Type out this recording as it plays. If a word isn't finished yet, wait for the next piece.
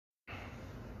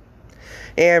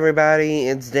Hey everybody,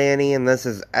 it's Danny, and this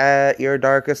is At Your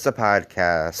Darkest a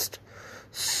podcast.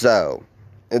 So,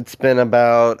 it's been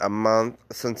about a month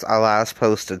since I last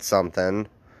posted something.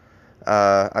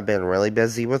 I've been really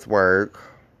busy with work,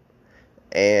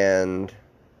 and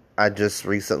I just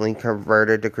recently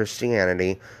converted to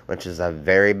Christianity, which is a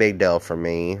very big deal for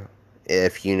me.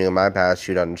 If you knew my past,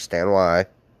 you'd understand why.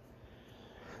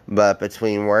 But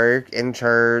between work and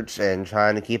church and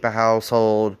trying to keep a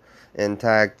household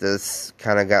intact, this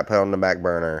kind of got put on the back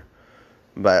burner.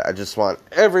 But I just want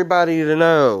everybody to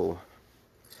know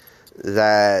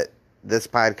that this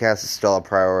podcast is still a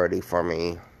priority for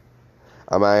me.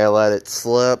 I might have let it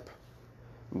slip,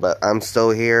 but I'm still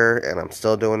here and I'm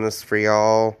still doing this for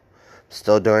y'all.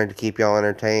 Still doing it to keep y'all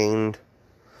entertained.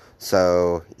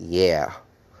 So, yeah.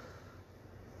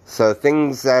 So,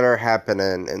 things that are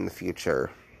happening in the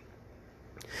future.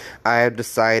 I have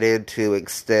decided to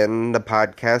extend the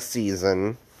podcast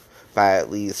season by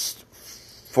at least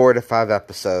 4 to 5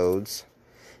 episodes.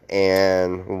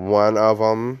 And one of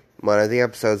the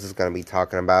episodes is going to be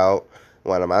talking about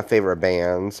one of my favorite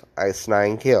bands, Ice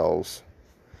Nine Kills.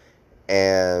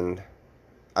 And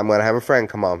I'm going to have a friend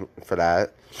come on for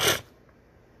that.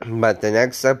 But the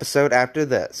next episode after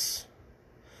this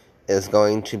is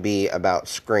going to be about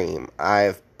Scream.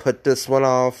 I've put this one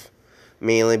off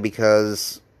mainly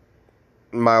because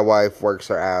my wife works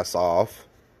her ass off.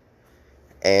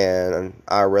 And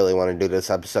I really want to do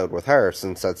this episode with her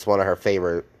since that's one of her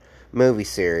favorite movie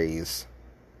series.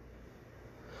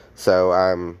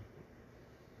 So,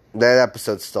 that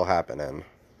episode's still happening.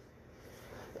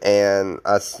 And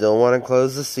I still want to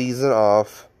close the season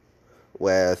off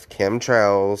with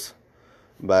chemtrails,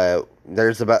 but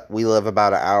we live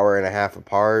about an hour and a half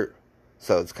apart,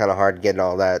 so it's kind of hard getting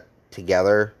all that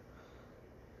together.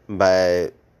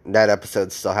 But that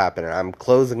episode's still happening. I'm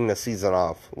closing the season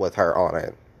off with her on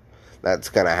it. That's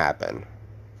gonna happen.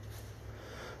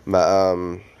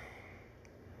 But,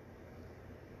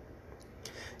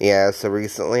 yeah, so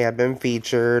recently I've been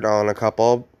featured on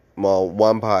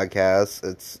one podcast.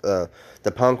 It's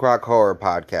the Punk Rock Horror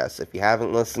Podcast. If you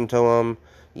haven't listened to them,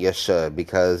 you should,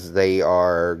 because they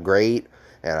are great,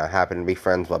 and I happen to be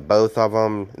friends with both of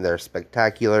them. They're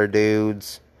spectacular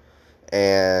dudes,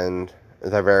 and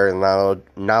they're very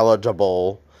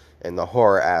knowledgeable in the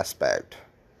horror aspect.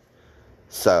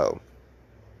 So,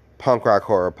 Punk Rock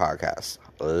Horror Podcast.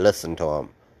 Listen to them.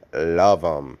 Love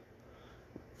them.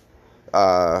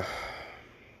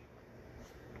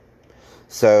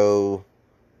 So,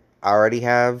 I already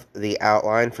have the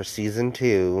outline for Season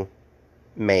 2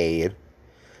 made,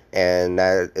 and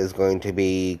that is going to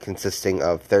be consisting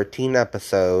of 13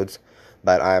 episodes,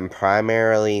 but I'm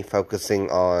primarily focusing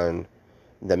on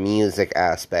the music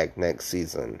aspect next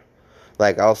season.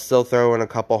 Like, I'll still throw in a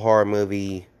couple horror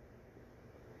movie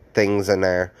things in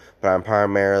there, but I'm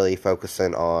primarily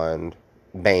focusing on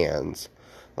bands,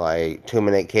 like 2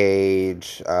 Minute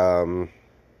Cage,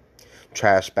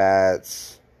 Trash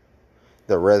Bats,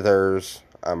 The Rithers.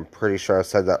 I'm pretty sure I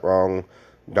said that wrong.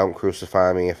 Don't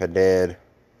crucify me if I did.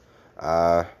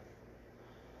 I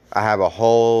have a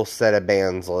whole set of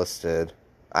bands listed.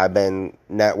 I've been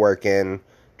networking,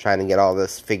 trying to get all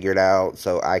this figured out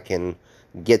so I can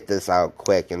get this out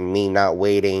quick, and me not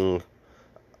waiting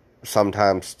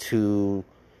sometimes 2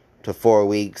 to 4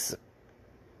 weeks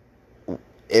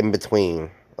in between.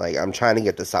 Like, I'm trying to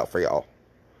get this out for y'all.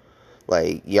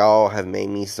 Like, y'all have made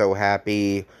me so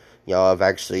happy. Y'all have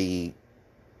actually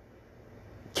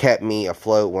kept me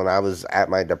afloat when I was at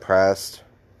my depressed.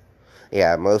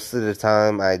 Yeah, most of the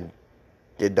time I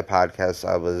did the podcast,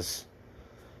 I was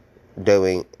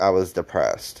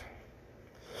depressed.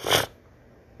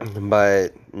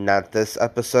 But not this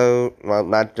episode. Well,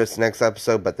 not this next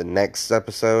episode, but the next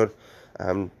episode.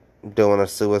 I'm doing a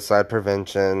suicide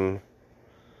prevention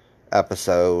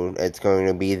episode. It's going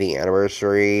to be the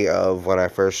anniversary of when I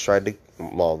first the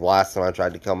last time I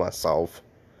tried to kill myself.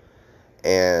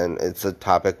 And it's a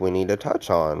topic we need to touch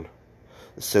on.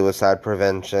 Suicide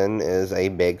prevention is a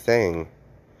big thing.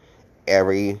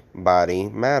 Everybody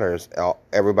matters.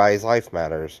 Everybody's life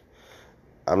matters.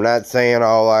 I'm not saying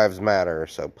all lives matter,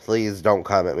 so please don't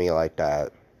come at me like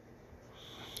that.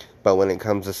 But when it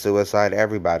comes to suicide,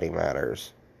 everybody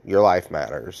matters. Your life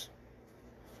matters.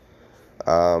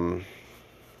 But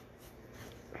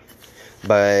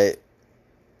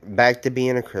back to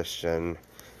being a Christian.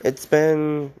 It's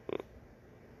been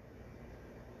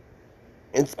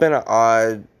an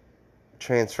odd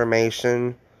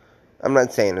transformation. I'm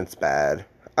not saying it's bad.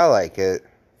 I like it.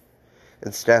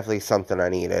 It's definitely something I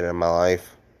needed in my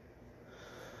life.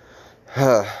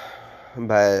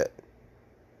 But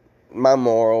my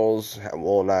morals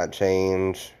will not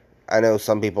change. I know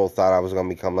some people thought I was going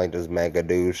to become like this mega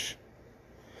douche,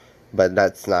 but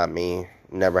that's not me.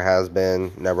 Never has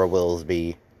been, never will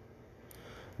be.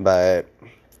 But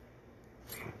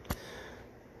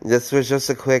this was just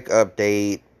a quick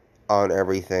update on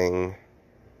everything.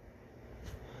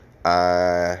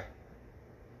 I'm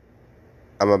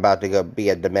about to go be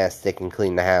a domestic and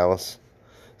clean the house.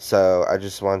 So I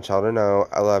just want y'all to know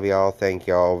I love y'all. Thank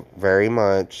y'all very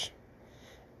much.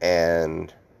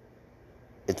 And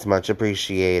it's much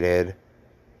appreciated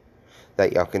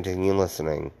that y'all continue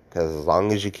listening. Because as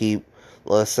long as you keep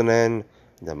listening,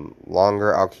 the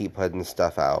longer I'll keep putting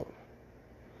stuff out.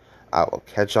 I will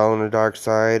catch y'all on the dark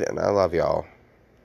side, and I love y'all.